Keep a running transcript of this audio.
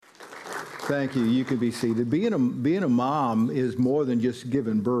Thank you. You can be seated. Being a mom is more than just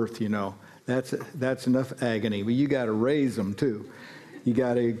giving birth, you know. That's enough agony, but you got to raise them too. You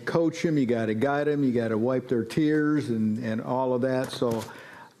got to coach them, you got to guide them, you got to wipe their tears and all of that. So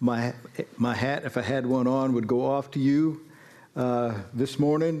my hat, if I had one on, would go off to you this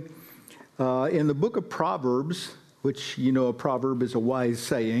morning. In the book of Proverbs, which, you know, a proverb is a wise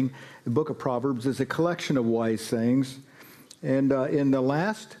saying, the book of Proverbs is a collection of wise sayings. And in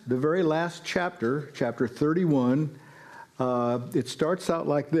the very last chapter, chapter 31, it starts out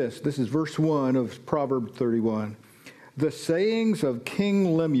like this. This is verse 1 of Proverbs 31. The sayings of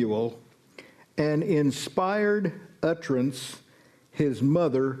King Lemuel, an inspired utterance his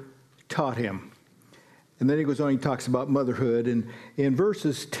mother taught him. And then he goes on, he talks about motherhood. And in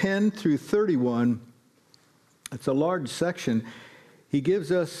verses 10 through 31, it's a large section. He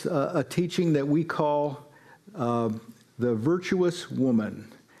gives us a teaching that we call the virtuous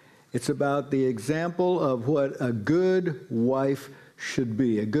woman. It's about the example of what a good wife should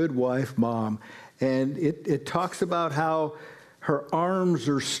be, a good wife, mom. And it talks about how her arms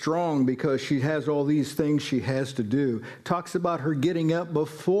are strong because she has all these things she has to do. Talks about her getting up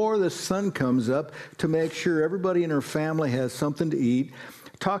before the sun comes up to make sure everybody in her family has something to eat.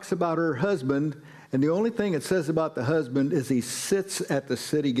 Talks about her husband, and the only thing it says about the husband is he sits at the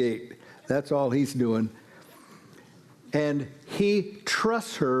city gate. That's all he's doing. And he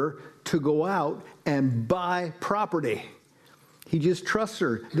trusts her to go out and buy property. He just trusts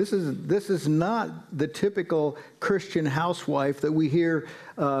her. This is not the typical Christian housewife that we hear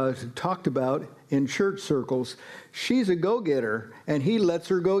talked about in church circles. She's a go-getter, and he lets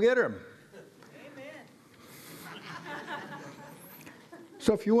her go get him. Amen.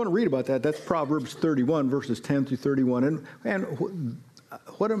 So if you want to read about that, that's Proverbs 31, verses 10 through 31. And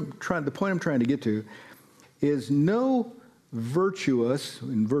the point I'm trying to get to is no virtuous,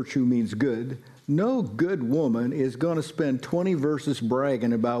 and virtue means good, no good woman is going to spend 20 verses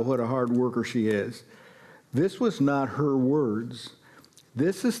bragging about what a hard worker she is. This was not her words.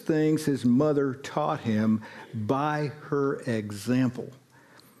 This is things his mother taught him by her example,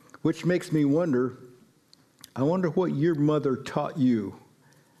 which makes me wonder, I wonder what your mother taught you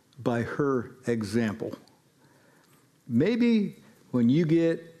by her example. Maybe when you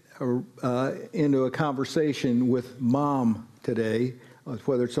get into a conversation with mom today,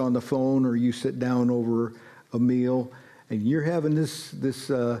 whether it's on the phone or you sit down over a meal, and you're having this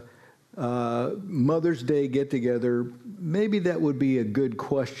Mother's Day get-together, maybe that would be a good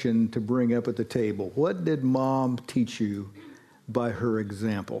question to bring up at the table. What did mom teach you by her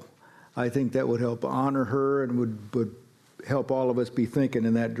example? I think that would help honor her and would help all of us be thinking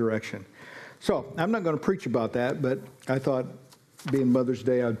in that direction. So I'm not going to preach about that, but I thought, being Mother's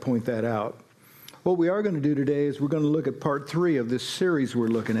Day, I'd point that out. What we are going to do today is we're going to look at part 3 of this series we're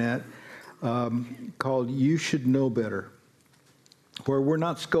looking at called You Should Know Better, where we're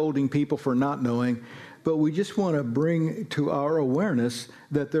not scolding people for not knowing, but we just want to bring to our awareness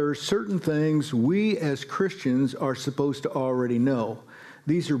that there are certain things we as Christians are supposed to already know.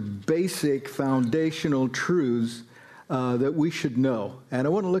 These are basic foundational truths that we should know. And I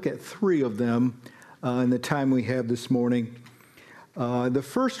want to look at 3 of them in the time we have this morning. The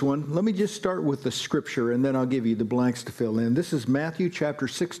first one, let me just start with the scripture, and then I'll give you the blanks to fill in. This is Matthew chapter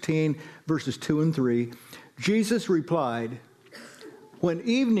 16, verses 2 and 3. Jesus replied, "When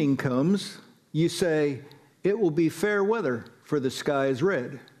evening comes, you say, 'It will be fair weather, for the sky is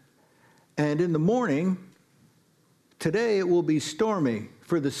red.' And in the morning, 'Today it will be stormy,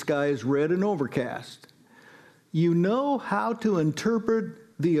 for the sky is red and overcast.' You know how to interpret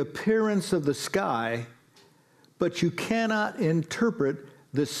the appearance of the sky, but you cannot interpret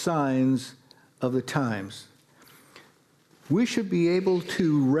the signs of the times." We should be able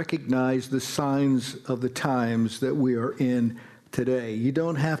to recognize the signs of the times that we are in today. You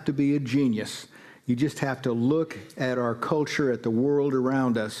don't have to be a genius. You just have to look at our culture, at the world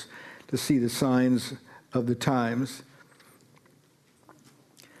around us, to see the signs of the times.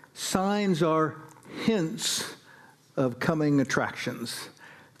 Signs are hints of coming attractions.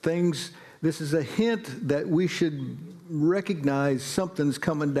 This is a hint that we should recognize something's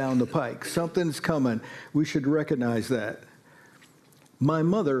coming down the pike. Something's coming. We should recognize that. My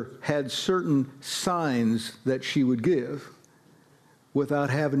mother had certain signs that she would give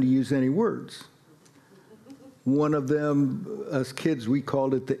without having to use any words. One of them, as kids, we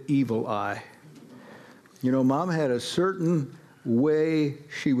called it the evil eye. You know, Mom had a certain way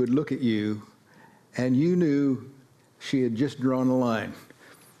she would look at you, and you knew she had just drawn a line.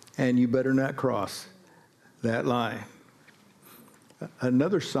 And you better not cross that line.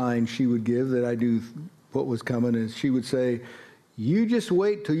 Another sign she would give that I knew what was coming is she would say, You just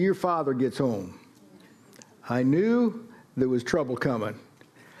wait till your father gets home. I knew there was trouble coming.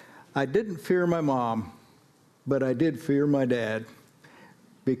 I didn't fear my mom, but I did fear my dad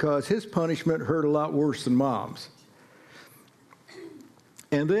because his punishment hurt a lot worse than mom's.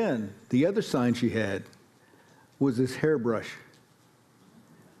 And then the other sign she had was this hairbrush.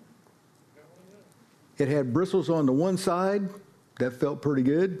 It had bristles on the one side that felt pretty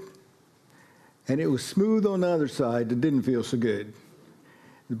good, and it was smooth on the other side that didn't feel so good. It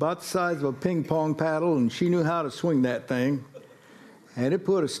was about the size of a ping pong paddle, and she knew how to swing that thing, and it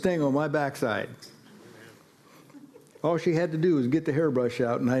put a sting on my backside. All she had to do was get the hairbrush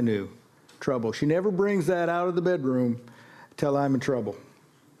out, and I knew. Trouble. She never brings that out of the bedroom till I'm in trouble.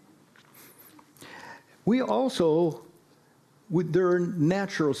 We also, there are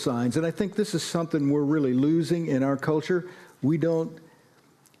natural signs, and I think this is something we're really losing in our culture.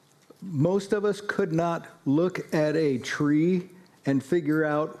 Most of us could not look at a tree and figure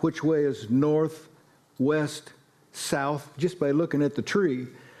out which way is north, west, south, just by looking at the tree.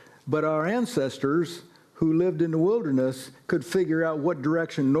 But our ancestors who lived in the wilderness could figure out what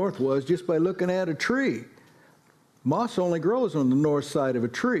direction north was just by looking at a tree. Moss only grows on the north side of a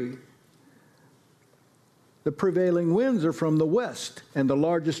tree. The prevailing winds are from the west, and the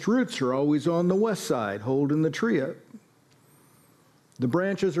largest roots are always on the west side, holding the tree up. The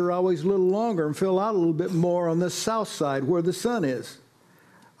branches are always a little longer and fill out a little bit more on the south side where the sun is.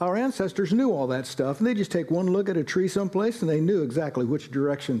 Our ancestors knew all that stuff, and they just take one look at a tree someplace, and they knew exactly which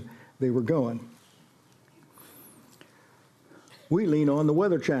direction they were going. We lean on the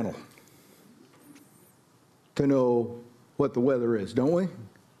Weather Channel to know what the weather is, don't we?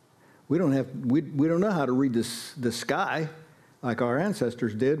 We don't know how to read the sky like our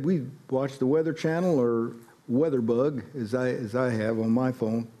ancestors did. We watch the Weather Channel or WeatherBug, as I have on my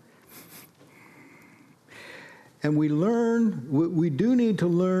phone. And we do need to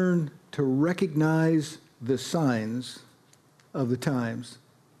learn to recognize the signs of the times.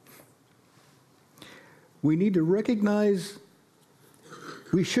 We need to recognize,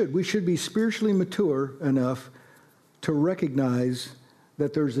 we should be spiritually mature enough to recognize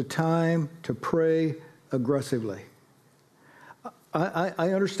that there's a time to pray aggressively.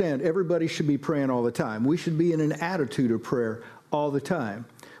 I understand everybody should be praying all the time. We should be in an attitude of prayer all the time.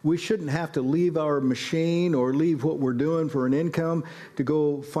 We shouldn't have to leave our machine or leave what we're doing for an income to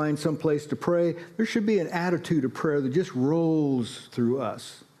go find some place to pray. There should be an attitude of prayer that just rolls through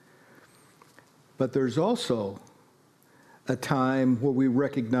us. But there's also a time where we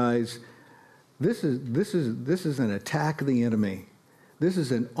recognize this is an attack of the enemy. This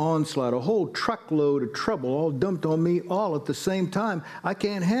is an onslaught, a whole truckload of trouble all dumped on me all at the same time. I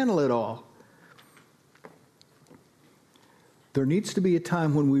can't handle it all. There needs to be a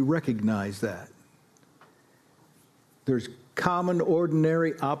time when we recognize that. There's common,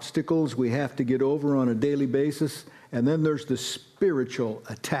 ordinary obstacles we have to get over on a daily basis, and then there's the spiritual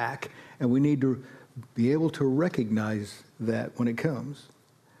attack, and we need to be able to recognize that when it comes.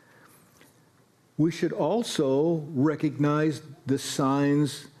 We should also recognize the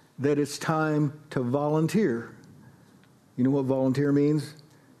signs that it's time to volunteer. You know what volunteer means?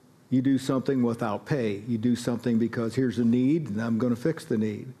 You do something without pay. You do something because here's a need, and I'm going to fix the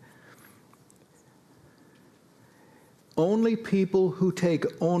need. Only people who take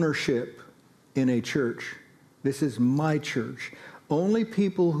ownership in a church, this is my church, only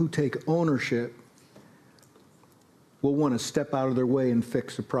people who take ownership will want to step out of their way and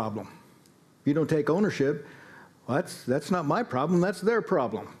fix the problem. If you don't take ownership, well, that's not my problem, that's their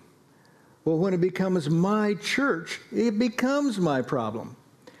problem. Well, when it becomes my church, it becomes my problem.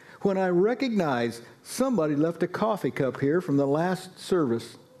 When I recognize somebody left a coffee cup here from the last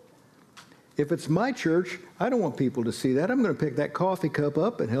service, if it's my church, I don't want people to see that. I'm going to pick that coffee cup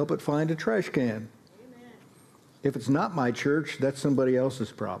up and help it find a trash can. Amen. If it's not my church, that's somebody else's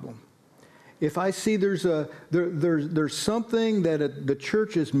problem. If I see there's something that the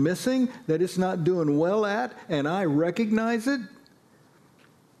church is missing, that it's not doing well at, and I recognize it,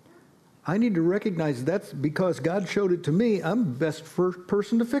 I need to recognize that's because God showed it to me. I'm the best first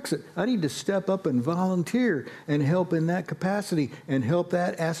person to fix it. I need to step up and volunteer and help in that capacity and help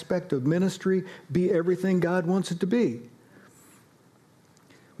that aspect of ministry be everything God wants it to be.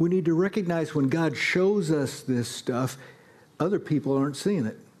 We need to recognize when God shows us this stuff, other people aren't seeing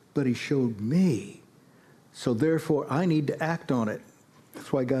it, but he showed me. So therefore, I need to act on it.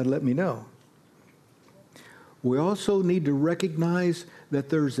 That's why God let me know. We also need to recognize that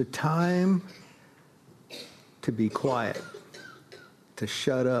there's a time to be quiet, to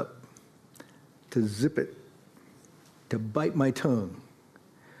shut up, to zip it, to bite my tongue.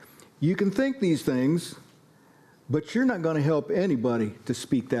 You can think these things, But you're not going to help anybody to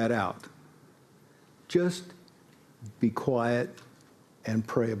speak that out. Just be quiet and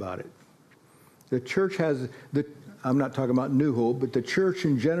pray about it. The church has, I'm not talking about New Hope, but the church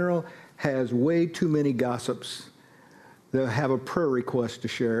in general has way too many gossips that have a prayer request to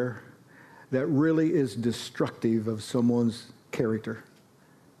share that really is destructive of someone's character,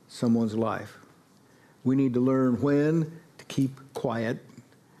 someone's life. We need to learn when to keep quiet,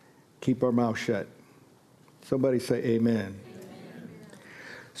 keep our mouth shut. Somebody say amen.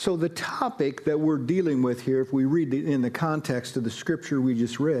 So the topic that we're dealing with here, if we read it in the context of the scripture we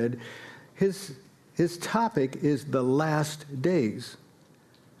just read, his topic is the last days.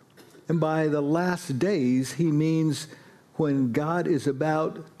 And by the last days, he means when God is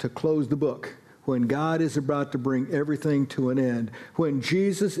about to close the book, when God is about to bring everything to an end, when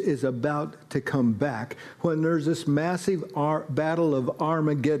Jesus is about to come back, when there's this massive battle of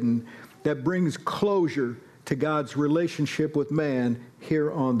Armageddon that brings closure to God's relationship with man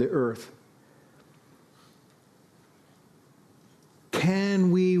here on the earth.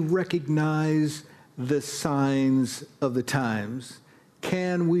 Can we recognize the signs of the times?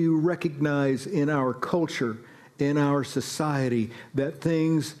 Can we recognize in our culture, in our society, that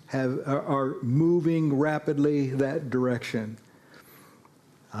things are moving rapidly that direction?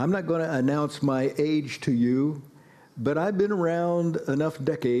 I'm not going to announce my age to you, but I've been around enough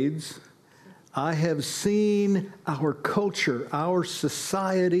decades. I have seen our culture, our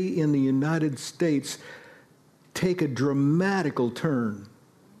society in the United States take a dramatical turn.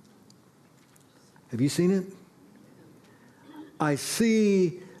 Have you seen it? I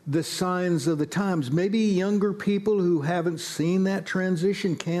see the signs of the times. Maybe younger people who haven't seen that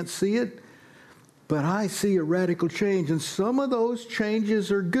transition can't see it, but I see a radical change, and some of those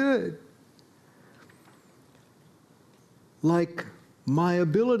changes are good. Like my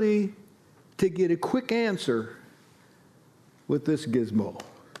ability to get a quick answer with this gizmo.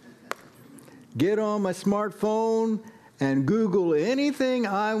 Get on my smartphone and Google anything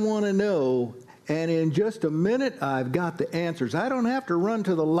I want to know, and in just a minute, I've got the answers. I don't have to run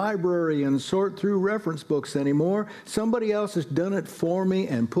to the library and sort through reference books anymore. Somebody else has done it for me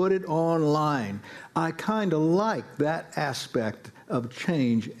and put it online. I kind of like that aspect of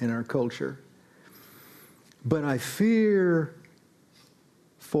change in our culture. But I fear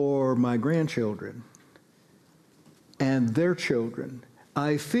for my grandchildren and their children.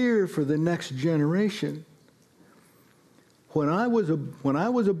 I fear for the next generation. When I was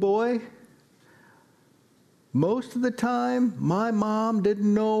a boy, most of the time, my mom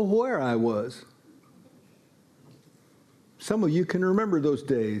didn't know where I was. Some of you can remember those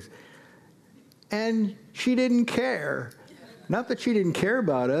days. And she didn't care. Not that she didn't care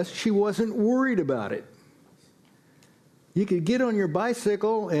about us, she wasn't worried about it. You could get on your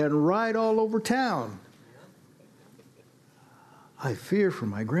bicycle and ride all over town. I fear for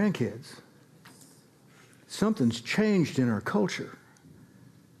my grandkids. Something's changed in our culture.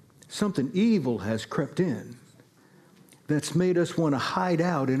 Something evil has crept in that's made us want to hide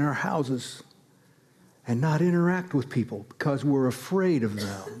out in our houses and not interact with people because we're afraid of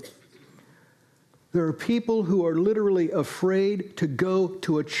them. There are people who are literally afraid to go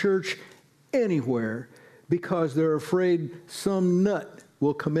to a church anywhere because they're afraid some nut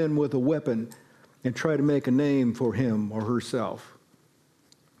will come in with a weapon and try to make a name for him or herself.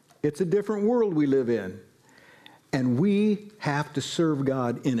 It's a different world we live in, and we have to serve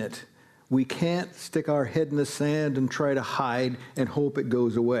God in it. We can't stick our head in the sand and try to hide and hope it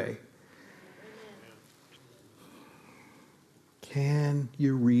goes away. Can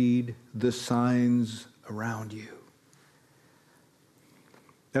you read the signs around you?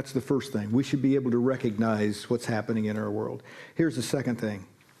 That's the first thing. We should be able to recognize what's happening in our world. Here's the second thing.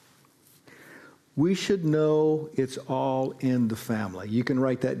 We should know it's all in the family. You can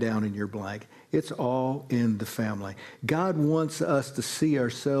write that down in your blank. It's all in the family. God wants us to see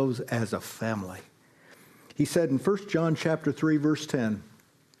ourselves as a family. He said in 1 John chapter 3, verse 10,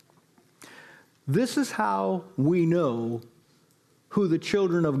 "This is how we know who the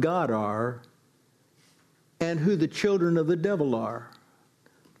children of God are and who the children of the devil are.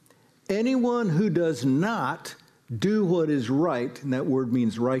 Anyone who does not do what is right," and that word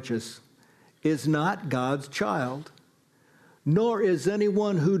means righteous, "is not God's child, nor is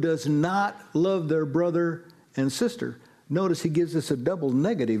anyone who does not love their brother and sister." Notice he gives us a double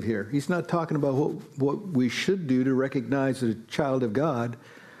negative here. He's not talking about what we should do to recognize a child of God,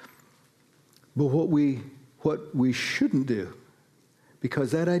 but what we shouldn't do,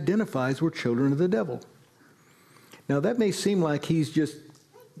 because that identifies we're children of the devil. Now, that may seem like he's just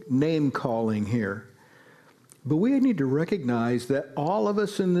name-calling here, but we need to recognize that all of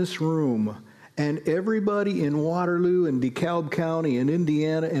us in this room And everybody in Waterloo and DeKalb County and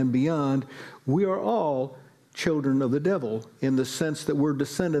Indiana and beyond, we are all children of the devil in the sense that we're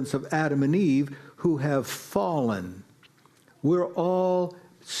descendants of Adam and Eve who have fallen. We're all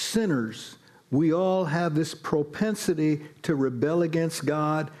sinners. We all have this propensity to rebel against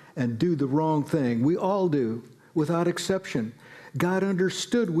God and do the wrong thing. We all do, without exception. God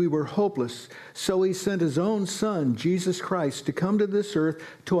understood we were hopeless, so he sent his own son, Jesus Christ, to come to this earth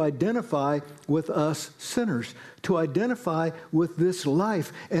to identify with us sinners, to identify with this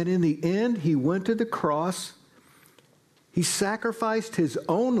life. And in the end, he went to the cross. He sacrificed his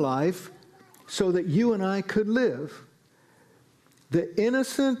own life so that you and I could live. The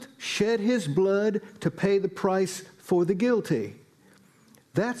innocent shed his blood to pay the price for the guilty.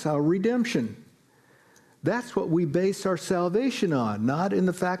 That's our redemption. That's what we base our salvation on, not in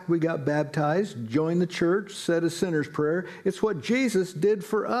the fact we got baptized, joined the church, said a sinner's prayer. It's what Jesus did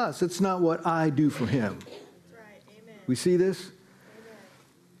for us. It's not what I do for him. That's right. Amen. We see this? Amen.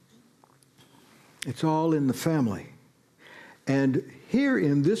 It's all in the family. And here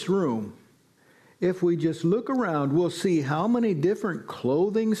in this room, if we just look around, we'll see how many different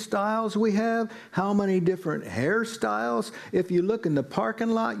clothing styles we have, how many different hairstyles. If you look in the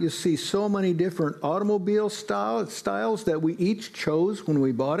parking lot, you see so many different automobile styles that we each chose when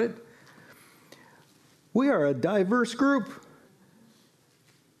we bought it. We are a diverse group.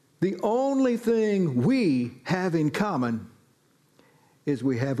 The only thing we have in common is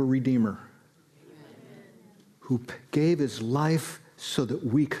we have a Redeemer who gave his life so that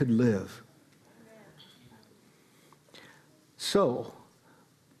we could live. So,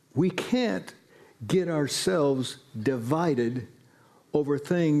 we can't get ourselves divided over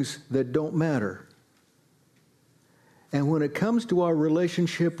things that don't matter. And when it comes to our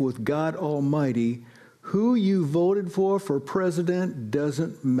relationship with God Almighty, who you voted for president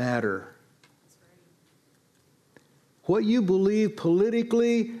doesn't matter. What you believe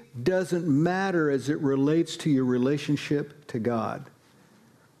politically doesn't matter as it relates to your relationship to God.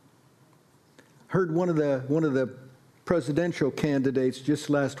 Heard one of the presidential candidates just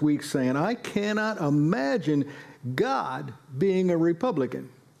last week saying, I cannot imagine God being a Republican.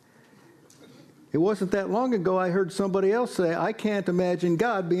 It wasn't that long ago I heard somebody else say, I can't imagine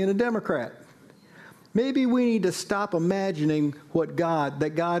God being a Democrat. Maybe we need to stop imagining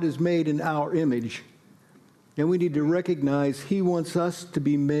that God is made in our image. And we need to recognize he wants us to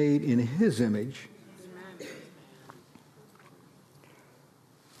be made in his image. Amen.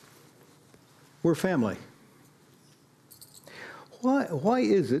 We're family. Why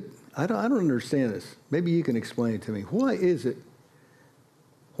is it, I don't understand this. Maybe you can explain it to me. Why is it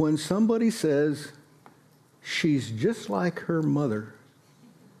when somebody says she's just like her mother,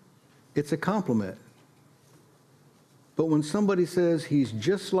 it's a compliment? But when somebody says he's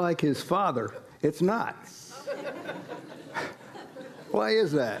just like his father, it's not. Why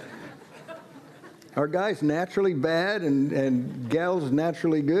is that? Are guys naturally bad and gals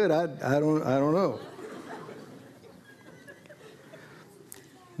naturally good? I don't know.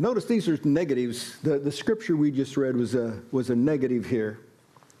 Notice these are negatives. The scripture we just read was a negative here.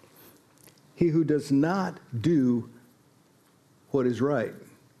 He who does not do what is right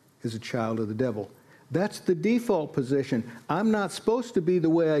is a child of the devil. That's the default position. I'm not supposed to be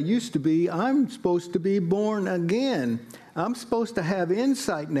the way I used to be. I'm supposed to be born again. I'm supposed to have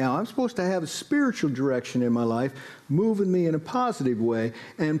insight now. I'm supposed to have a spiritual direction in my life, moving me in a positive way.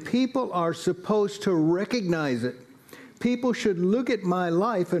 And people are supposed to recognize it. People should look at my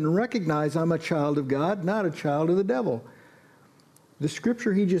life and recognize I'm a child of God, not a child of the devil. The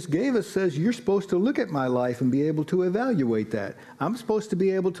scripture he just gave us says you're supposed to look at my life and be able to evaluate that. I'm supposed to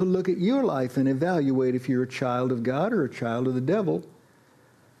be able to look at your life and evaluate if you're a child of God or a child of the devil.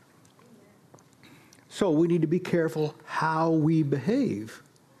 So we need to be careful how we behave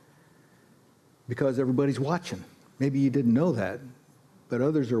because everybody's watching. Maybe you didn't know that, but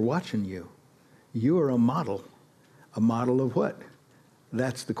others are watching you. You are a model. A model of what?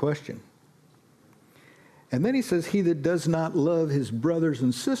 That's the question. And then he says, he that does not love his brothers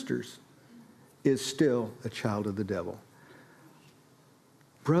and sisters is still a child of the devil.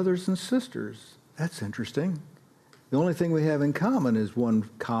 Brothers and sisters, that's interesting. The only thing we have in common is one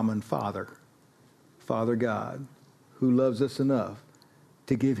common Father, Father God, who loves us enough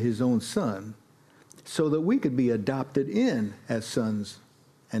to give his own Son so that we could be adopted in as sons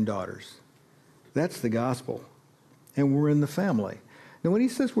and daughters. That's the gospel. And we're in the family. Now, when he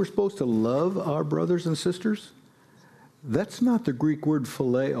says we're supposed to love our brothers and sisters, that's not the Greek word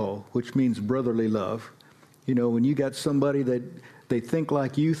phileo, which means brotherly love. You know, when you got somebody that they think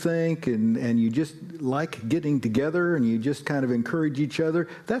like you think, and you just like getting together and you just kind of encourage each other,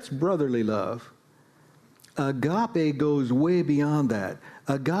 that's brotherly love. Agape goes way beyond that.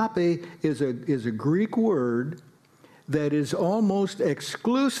 Agape is a Greek word that is almost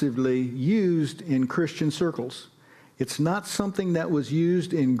exclusively used in Christian circles. It's not something that was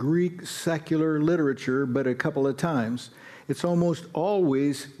used in Greek secular literature but a couple of times. It's almost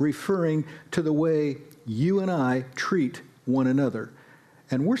always referring to the way you and I treat one another.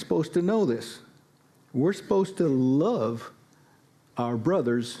 And we're supposed to know this. We're supposed to love our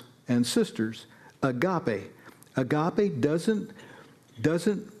brothers and sisters. Agape. Agape doesn't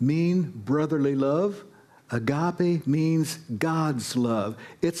mean brotherly love. Agape means God's love.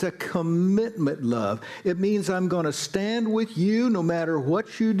 It's a commitment love. It means I'm going to stand with you no matter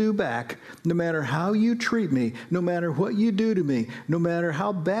what you do back, no matter how you treat me, no matter what you do to me, no matter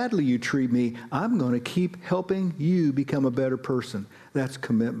how badly you treat me. I'm going to keep helping you become a better person. That's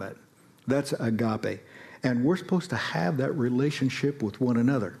commitment. That's agape. And we're supposed to have that relationship with one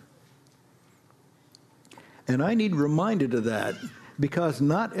another. And I need reminded of that, because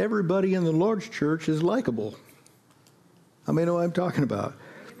not everybody in the Lord's church is likable. I mean, know what I'm talking about.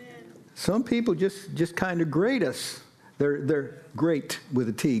 Amen. Some people just kind of grate us. They're great with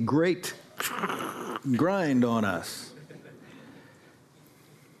a T, great, grind on us.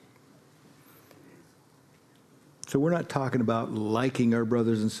 So we're not talking about liking our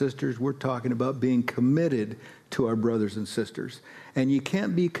brothers and sisters. We're talking about being committed to our brothers and sisters. And you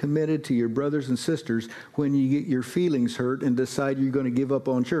can't be committed to your brothers and sisters when you get your feelings hurt and decide you're going to give up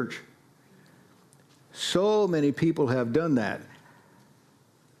on church. So many people have done that.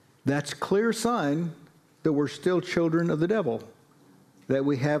 That's a clear sign that we're still children of the devil, that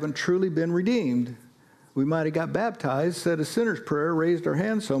we haven't truly been redeemed. We might have got baptized, said a sinner's prayer, raised our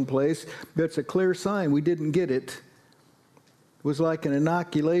hands someplace. That's a clear sign we didn't get it. It was like an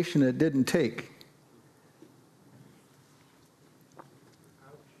inoculation it didn't take.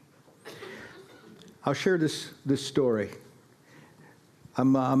 I'll share this story.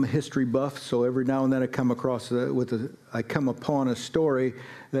 I'm a history buff, so every now and then I come upon a story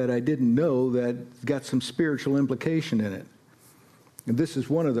that I didn't know that got some spiritual implication in it. And this is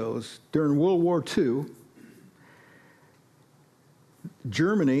one of those. During World War II,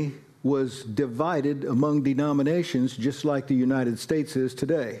 Germany was divided among denominations just like the United States is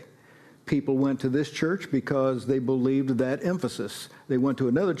today. People went to this church because they believed that emphasis. They went to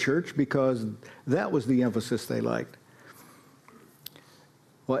another church because that was the emphasis they liked.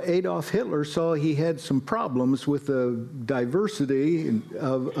 Well, Adolf Hitler saw he had some problems with the diversity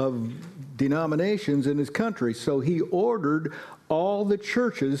of denominations in his country, so he ordered all the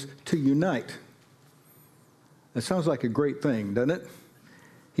churches to unite. That sounds like a great thing, doesn't it?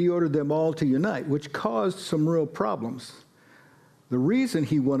 He ordered them all to unite, which caused some real problems. The reason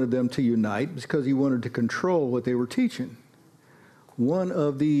he wanted them to unite is because he wanted to control what they were teaching. One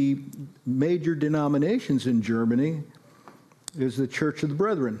of the major denominations in Germany is the Church of the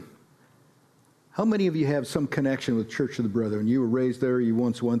Brethren. How many of you have some connection with Church of the Brethren? You were raised there, you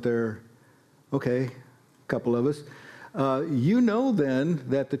once went there. Okay, a couple of us. You know then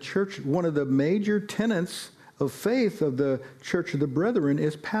that the church, one of the major tenets of faith of the Church of the Brethren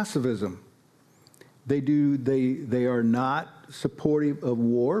is pacifism. They are not supportive of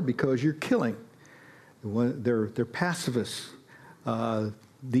war because you're killing. They're pacifists. The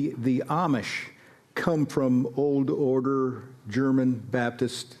Amish come from old order German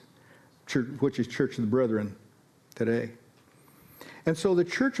Baptist church, which is Church of the Brethren today. And so the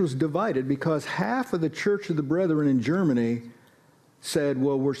church was divided because half of the Church of the Brethren in Germany said,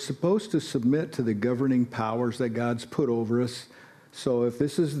 well, we're supposed to submit to the governing powers that God's put over us. So if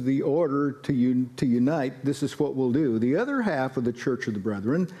this is the order to unite, this is what we'll do. The other half of the Church of the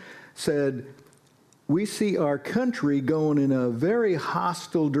Brethren said, we see our country going in a very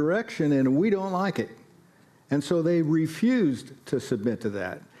hostile direction and we don't like it. And so they refused to submit to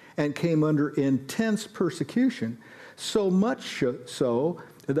that and came under intense persecution. So much so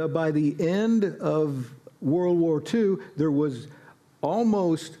that by the end of World War II, there was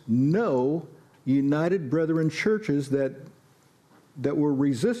almost no United Brethren churches that were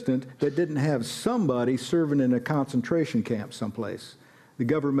resistant that didn't have somebody serving in a concentration camp someplace. The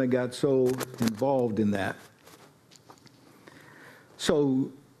government got so involved in that.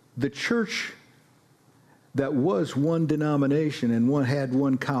 So the church that was one denomination and had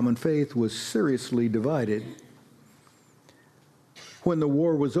one common faith was seriously divided. When the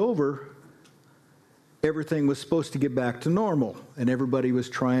war was over, everything was supposed to get back to normal, and everybody was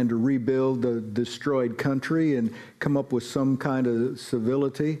trying to rebuild the destroyed country and come up with some kind of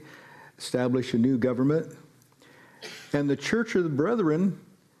civility, establish a new government. And the Church of the Brethren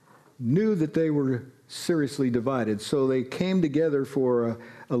knew that they were seriously divided. So they came together for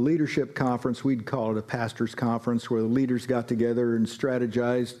a leadership conference. We'd call it a pastor's conference, where the leaders got together and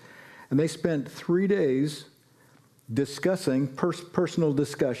strategized. And they spent 3 days discussing, personal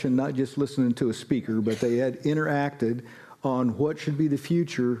discussion, not just listening to a speaker, but they had interacted on what should be the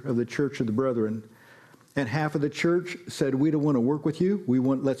future of the Church of the Brethren. And half of the church said, we don't want to work with you.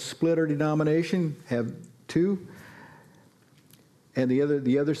 Let's split our denomination, have two. And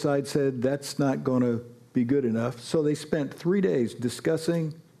the other side said, that's not going to be good enough. So they spent 3 days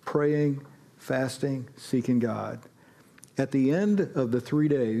discussing, praying, fasting, seeking God. At the end of the 3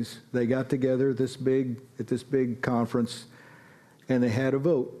 days, they got together at this big conference, and they had a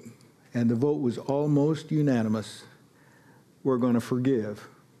vote. And the vote was almost unanimous. We're going to forgive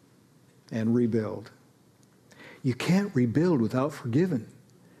and rebuild. You can't rebuild without forgiving.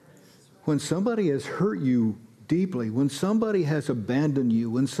 When somebody has hurt you deeply, when somebody has abandoned you,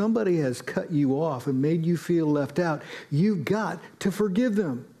 when somebody has cut you off and made you feel left out, you've got to forgive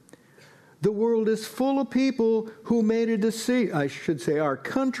them. The world is full of people who made a decision. I should say our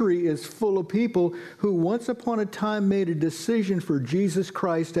country is full of people who once upon a time made a decision for Jesus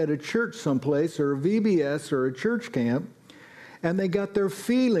Christ at a church someplace, or a VBS, or a church camp, and they got their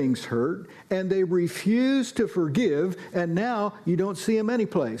feelings hurt, and they refused to forgive, and now you don't see them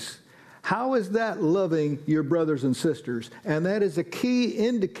anyplace. How is that loving your brothers and sisters? And that is a key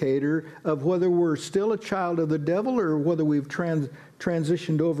indicator of whether we're still a child of the devil or whether we've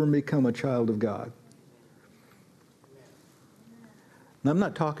transitioned over and become a child of God. Now, I'm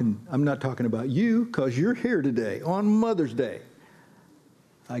not talking about you, because you're here today on Mother's Day.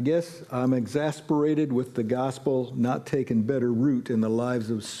 I guess I'm exasperated with the gospel not taking better root in the lives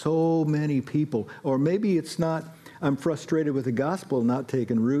of so many people. Or maybe it's not, I'm frustrated with the gospel not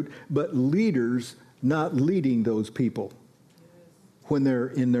taking root, but leaders not leading those people when they're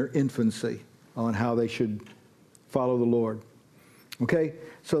in their infancy on how they should follow the Lord. Okay,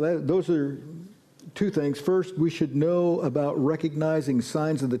 so those are two things. First, we should know about recognizing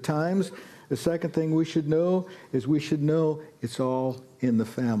signs of the times. The second thing we should know is we should know it's all in the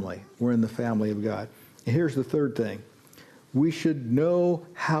family. We're in the family of God. And here's the third thing. We should know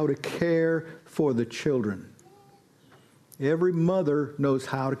how to care for the children. Every mother knows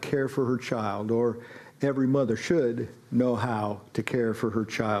how to care for her child, or every mother should know how to care for her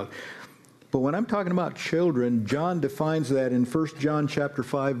child. But when I'm talking about children, John defines that in 1 John chapter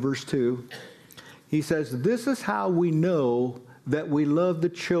 5, verse 2. He says, this is how we know that we love the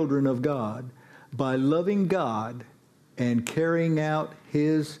children of God, by loving God and carrying out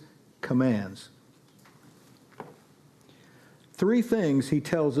His commands. 3 things he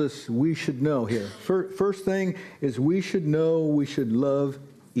tells us we should know here. First thing is we should know we should love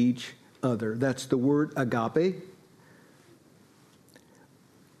each other. That's the word agape.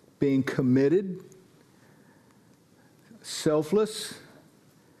 Being committed, selfless,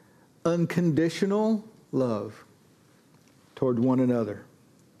 unconditional love toward one another.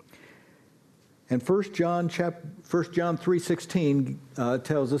 And 1 John 3:16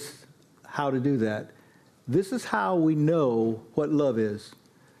 tells us how to do that. This is how we know what love is.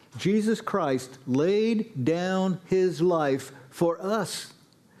 Jesus Christ laid down His life for us,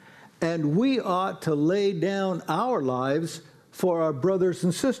 and we ought to lay down our lives for our brothers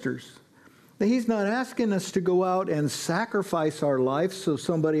and sisters. Now, He's not asking us to go out and sacrifice our life so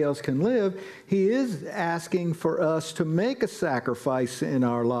somebody else can live. He is asking for us to make a sacrifice in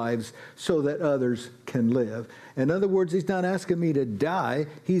our lives so that others can live. In other words, He's not asking me to die.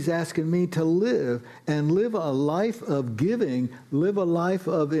 He's asking me to live, and live a life of giving, live a life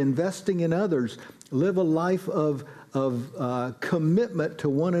of investing in others, live a life of commitment to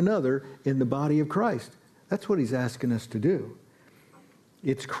one another in the body of Christ. That's what He's asking us to do.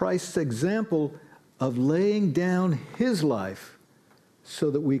 It's Christ's example of laying down His life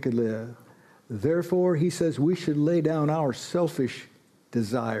so that we could live. Therefore, He says we should lay down our selfish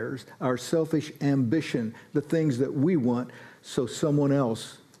desires, our selfish ambition, the things that we want, so someone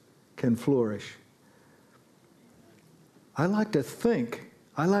else can flourish. I like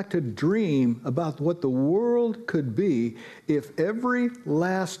to dream about what the world could be if every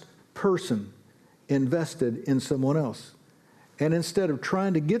last person invested in someone else. And instead of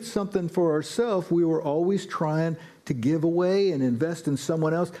trying to get something for ourselves, we were always trying to give away and invest in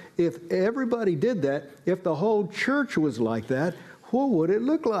someone else. If everybody did that, if the whole church was like that, what would it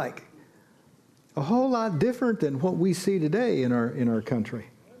look like? A whole lot different than what we see today in our country.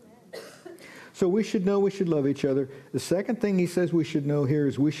 So we should know we should love each other. The second thing he says we should know here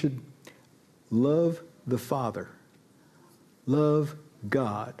is we should love the Father. Love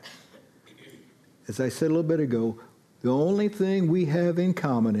God. As I said a little bit ago, The only thing we have in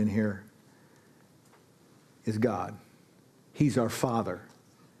common in here is God. He's our Father.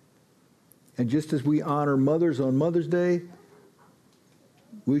 And just as we honor mothers on Mother's Day,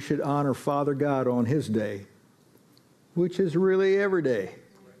 we should honor Father God on His day, which is really every day,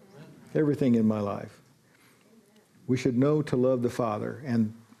 everything in my life. We should know to love the Father.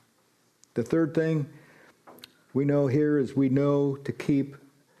 And the third thing we know here is we know to keep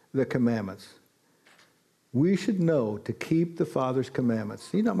the commandments. We should know to keep the Father's commandments.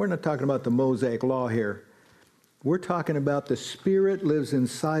 You know, we're not talking about the Mosaic law here. We're talking about the Spirit lives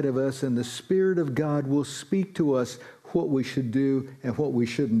inside of us, and the Spirit of God will speak to us what we should do and what we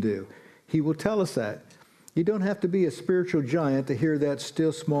shouldn't do. He will tell us that. You don't have to be a spiritual giant to hear that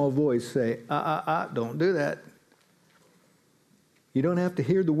still small voice say, don't do that. You don't have to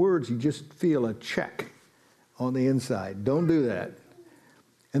hear the words. You just feel a check on the inside. Don't do that.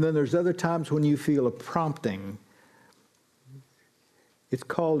 And then there's other times when you feel a prompting. It's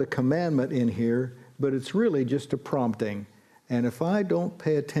called a commandment in here, but it's really just a prompting. And if I don't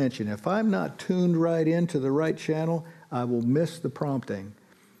pay attention, if I'm not tuned right into the right channel, I will miss the prompting.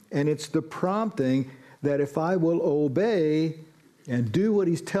 And it's the prompting that if I will obey and do what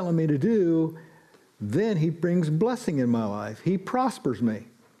He's telling me to do, then He brings blessing in my life. He prospers me.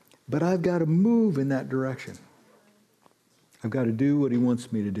 But I've got to move in that direction. I've got to do what He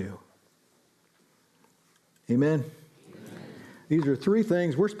wants me to do. Amen? Amen. These are three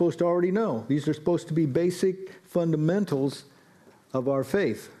things we're supposed to already know. These are supposed to be basic fundamentals of our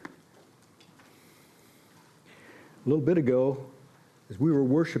faith. A little bit ago, as we were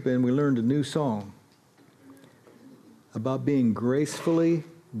worshiping, we learned a new song about being gracefully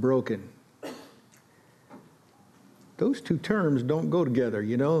broken. Those two terms don't go together,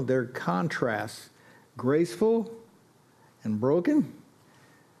 you know, they're contrasts. Graceful and broken.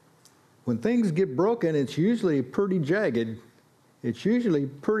 When things get broken, it's usually pretty jagged. It's usually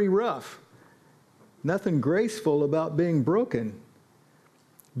pretty rough. Nothing graceful about being broken.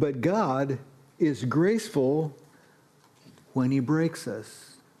 But God is graceful when He breaks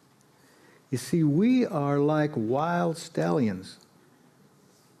us. You see, we are like wild stallions.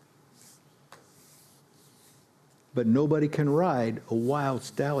 But nobody can ride a wild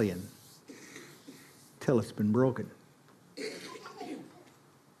stallion till it's been broken.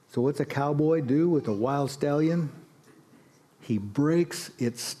 So what's a cowboy do with a wild stallion? He breaks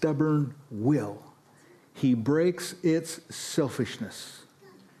its stubborn will. He breaks its selfishness.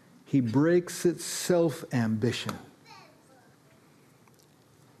 He breaks its self-ambition.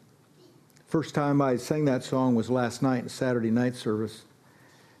 First time I sang that song was last night in Saturday night service.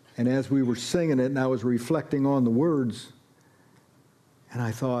 And as we were singing it and I was reflecting on the words, and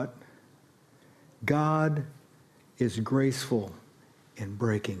I thought, God is graceful in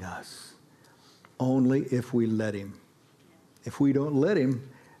breaking us, only if we let Him. If we don't let Him,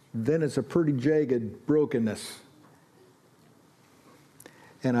 then it's a pretty jagged brokenness.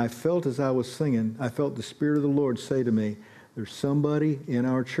 And I felt as I was singing, I felt the Spirit of the Lord say to me, there's somebody in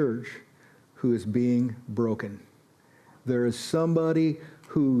our church who is being broken. There is somebody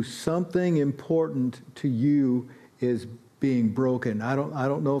who something important to you is being broken. I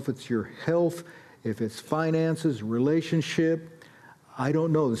don't know if it's your health, if it's finances, relationship. I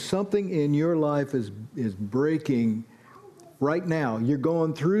don't know. Something in your life is breaking right now. You're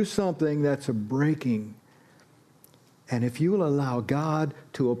going through something that's a breaking. And if you will allow God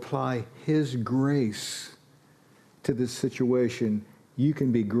to apply His grace to this situation, you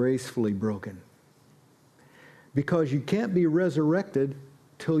can be gracefully broken. Because you can't be resurrected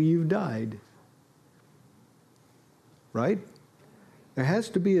till you've died. Right? There has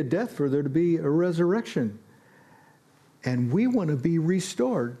to be a death for there to be a resurrection. And we want to be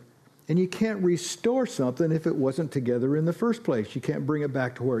restored. And you can't restore something if it wasn't together in the first place. You can't bring it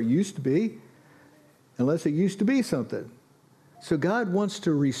back to where it used to be unless it used to be something. So God wants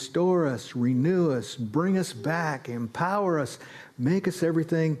to restore us, renew us, bring us back, empower us, make us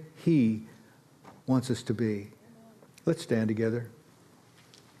everything He wants us to be. Let's stand together.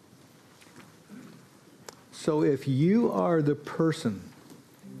 So if you are the person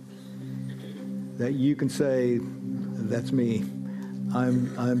that you can say, that's me.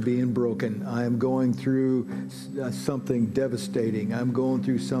 I'm being broken. I'm going through something devastating. I'm going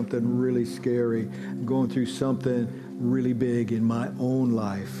through something really scary. I'm going through something really big in my own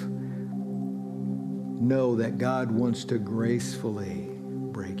life. Know that God wants to gracefully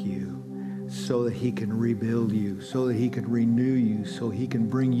break you so that He can rebuild you, so that He can renew you, so He can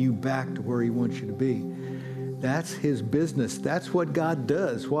bring you back to where He wants you to be. That's His business. That's what God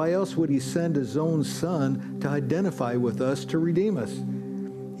does. Why else would He send His own Son to identify with us, to redeem us?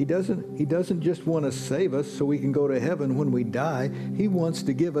 He doesn't just want to save us so we can go to heaven when we die. He wants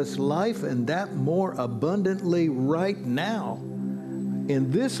to give us life, and that more abundantly right now, in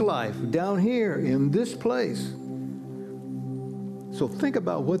this life, down here, in this place. So think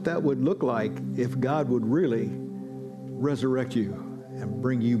about what that would look like if God would really resurrect you and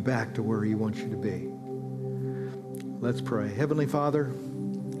bring you back to where He wants you to be. Let's pray. Heavenly Father,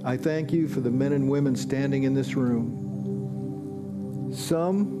 I thank you for the men and women standing in this room.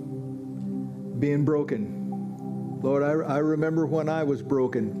 Some being broken. Lord, I remember when I was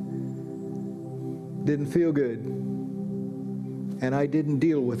broken. Didn't feel good. And I didn't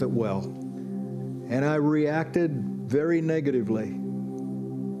deal with it well. And I reacted very negatively.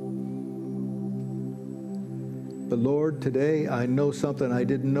 But Lord, today I know something I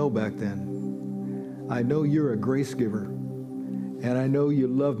didn't know back then. I know you're a grace giver. And I know you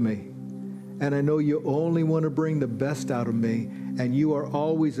love me. And I know you only want to bring the best out of me. And you are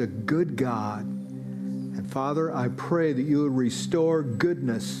always a good God. And Father, I pray that you would restore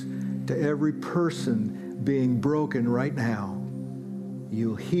goodness to every person being broken right now.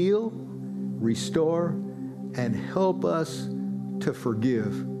 You'll heal, restore, and help us to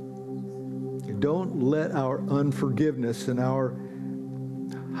forgive. Don't let our unforgiveness and our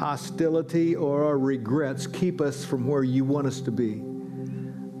hostility or our regrets keep us from where you want us to be.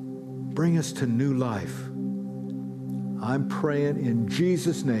 Bring us to new life. I'm praying in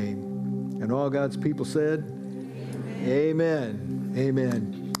Jesus' name. And all God's people said, Amen. Amen.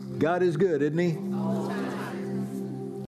 Amen. God is good, isn't He?